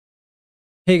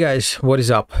Hey guys, what is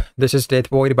up? This is Death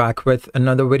Void back with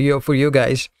another video for you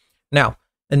guys. Now,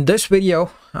 in this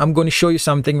video, I'm going to show you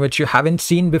something which you haven't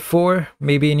seen before,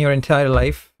 maybe in your entire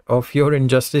life of your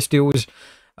Injustice 2's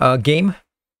game,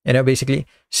 basically.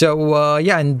 So,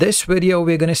 yeah, in this video,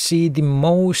 we're going to see the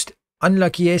most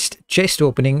unluckiest chest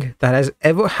opening that has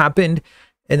ever happened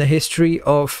in the history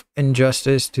of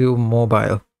Injustice 2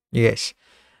 Mobile. Yes.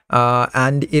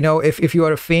 If you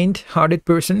are a faint-hearted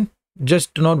person,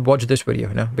 just do not watch this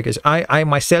video, because I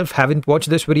myself haven't watched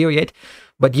this video yet.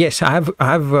 But yes, I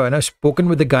have spoken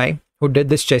with the guy who did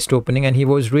this chest opening, and he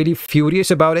was really furious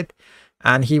about it.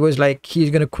 And he was like, he's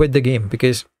gonna quit the game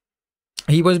because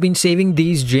he was been saving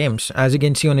these gems, as you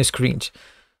can see on his screens,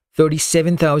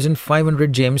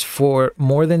 37,500 gems for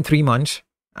more than 3 months,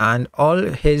 and all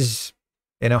his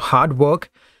hard work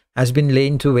has been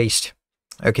laid to waste.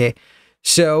 Okay.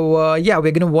 So yeah,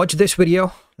 we're gonna watch this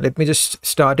video. Let me just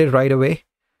start it right away,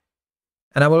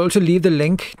 and I will also leave the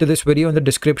link to this video in the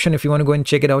description if you want to go and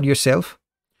check it out yourself.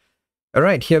 All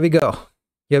right, here we go.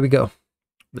 The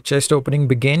chest opening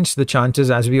begins. The chances,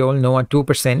 as we all know, are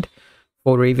 2%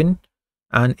 for Raven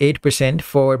and 8%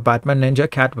 for Batman, Ninja,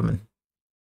 Catwoman.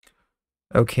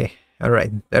 Okay, all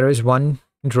right, there is one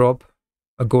drop,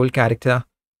 a gold character,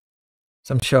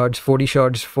 some shards, 40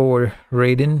 shards for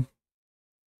Raiden.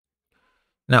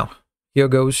 Now, here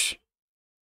goes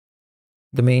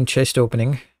the main chest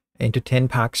opening into 10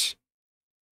 packs.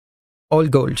 All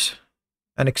golds.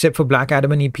 And except for Black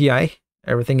Adam and EPI,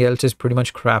 everything else is pretty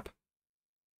much crap.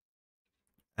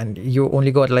 And you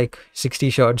only got like 60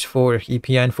 shards for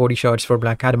EPI and 40 shards for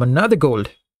Black Adam. Another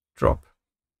gold drop.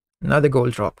 Another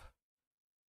gold drop.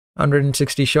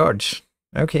 160 shards.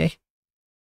 Okay.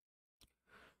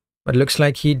 But looks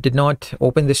like he did not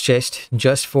open this chest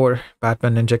just for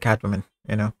Batman, Ninja, Catwoman.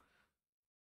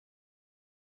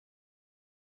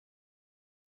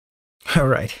 All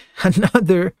right,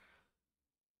 another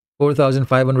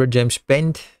 4,500 gems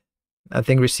spent,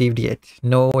 nothing received yet.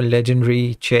 No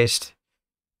legendary chest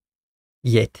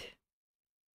yet.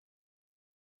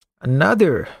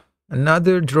 Another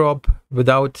drop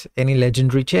without any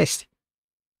legendary chest.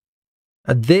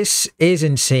 This is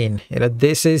insane.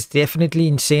 This is definitely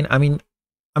insane. I mean,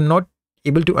 I'm not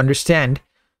able to understand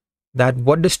that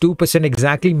what does 2%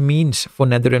 exactly means for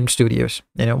NetherRealm Studios.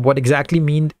 What exactly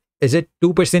mean? Is it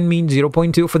 2% mean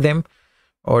 0.2 for them?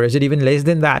 Or is it even less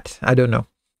than that? I don't know.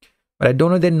 But I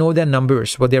don't know they know their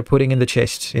numbers, what they're putting in the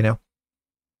chests,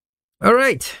 All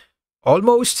right.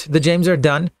 Almost the gems are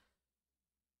done.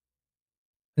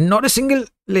 Not a single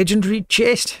legendary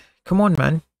chest. Come on,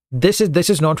 man. This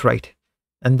is not right.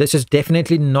 And this is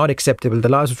definitely not acceptable. The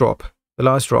last drop.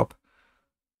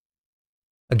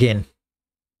 Again.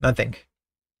 Nothing.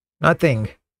 I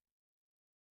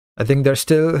think there's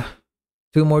still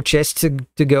 2 more chests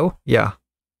to go. Yeah.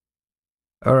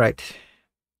 All right.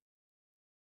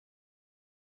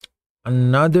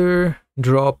 Another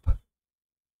drop.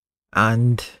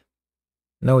 And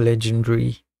no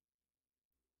legendary.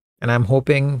 And I'm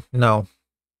hoping, no,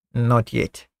 not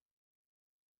yet.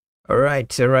 All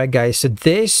right, guys. So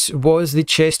this was the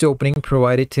chest opening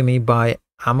provided to me by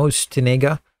Amos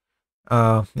Tinega.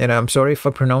 I'm sorry if I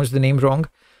pronounced the name wrong.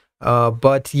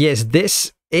 But yes,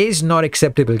 this is not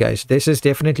acceptable, guys. This is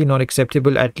definitely not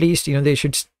acceptable. At least, they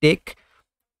should stick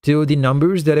to the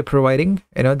numbers that are providing,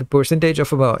 the percentage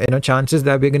of chances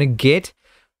that we're going to get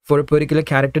for a particular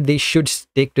character. They should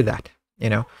stick to that.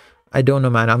 I don't know,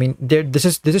 man. I mean, this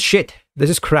is shit. This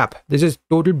is crap. This is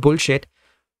total bullshit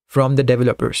from the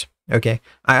developers. Okay.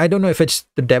 I don't know if it's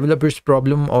the developers'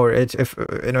 problem or if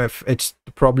it's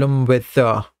the problem with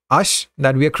us,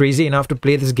 that we are crazy enough to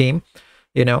play this game.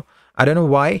 I don't know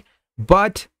why,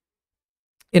 but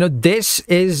this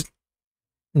is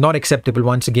not acceptable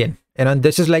once again. And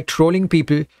this is like trolling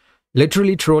people,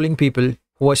 literally trolling people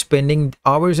who are spending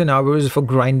hours and hours for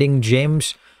grinding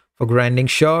gems, for grinding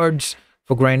shards,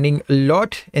 for grinding a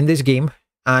lot in this game.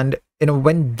 And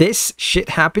when this shit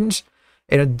happens,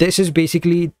 this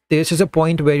is a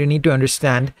point where you need to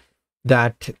understand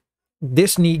that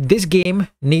this game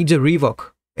needs a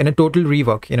rework, and a total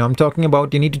rework. I'm talking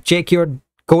about, you need to check your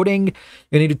coding,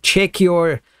 you need to check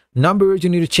your numbers, you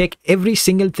need to check every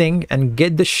single thing and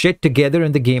get the shit together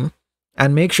in the game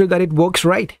and make sure that it works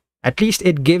right. At least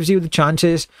it gives you the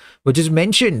chances which is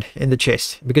mentioned in the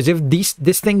chest. Because if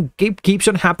this thing keeps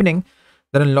on happening,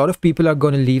 then a lot of people are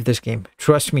going to leave this game.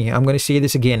 Trust me, I'm going to say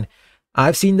this again.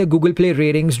 I've seen the Google Play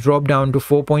ratings drop down to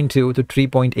 4.2 to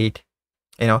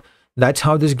 3.8. That's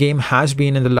how this game has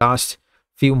been in the last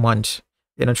few months.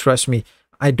 Trust me.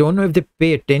 I don't know if they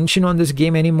pay attention on this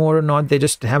game anymore or not. They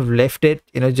just have left it,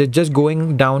 just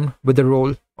going down with the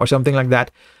roll or something like that.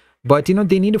 But you know,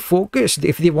 they need to focus.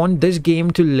 If they want this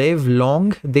game to live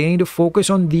long, they need to focus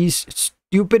on these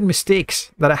stupid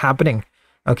mistakes that are happening.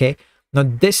 Okay, now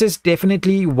this is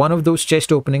definitely one of those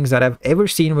chest openings that I've ever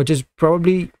seen, which is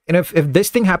probably, you know, if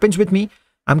this thing happens with me,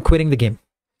 I'm quitting the game.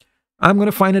 I'm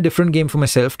gonna find a different game for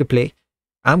myself to play.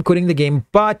 I'm quitting the game.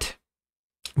 But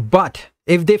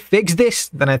if they fix this,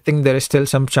 then I think there is still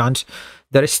some chance.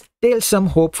 There is still some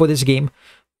hope for this game.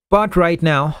 But right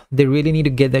now, they really need to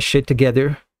get their shit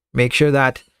together. Make sure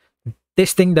that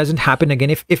this thing doesn't happen again.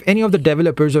 If any of the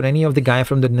developers or any of the guy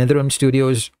from the NetherRealm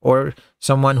Studios or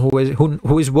someone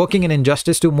who is working in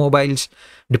Injustice 2 Mobile's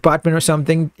department or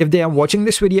something, if they are watching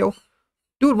this video,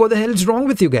 dude, what the hell is wrong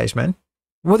with you guys, man?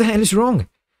 What the hell is wrong?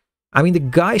 I mean, the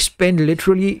guy spent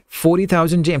literally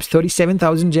 40,000 gems,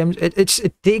 37,000 gems.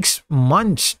 It takes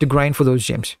months to grind for those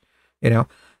gems, you know.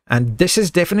 And this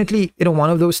is definitely, you know, one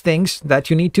of those things that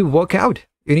you need to work out.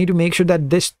 You need to make sure that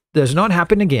this does not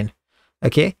happen again.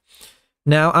 Okay.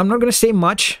 Now, I'm not going to say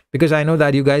much because I know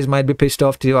that you guys might be pissed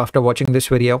off too after watching this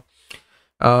video.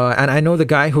 And I know the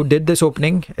guy who did this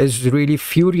opening is really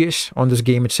furious on this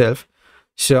game itself.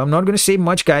 So I'm not going to say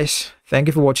much, guys. Thank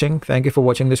you for watching. Thank you for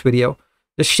watching this video.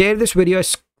 Just share this video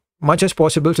as much as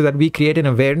possible so that we create an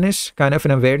awareness, kind of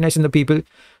an awareness in the people,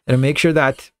 and make sure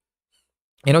that,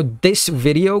 you know, this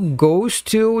video goes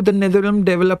to the NetherRealm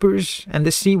developers and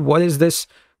they see what is this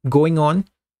going on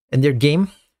in their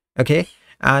game. Okay.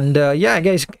 And yeah,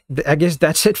 guys, I guess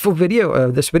that's it for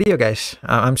this video, guys.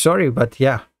 I'm sorry, but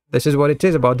yeah, this is what it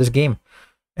is about this game.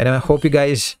 And I hope you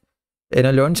guys, you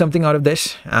know, learn something out of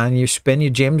this and you spend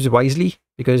your gems wisely,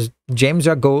 because gems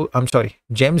are gold. I'm sorry,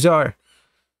 gems are,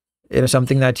 you know,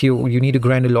 something that you need to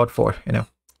grind a lot for, you know.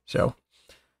 So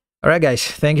all right, guys,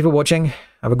 thank you for watching.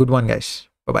 Have a good one, guys.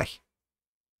 Bye bye.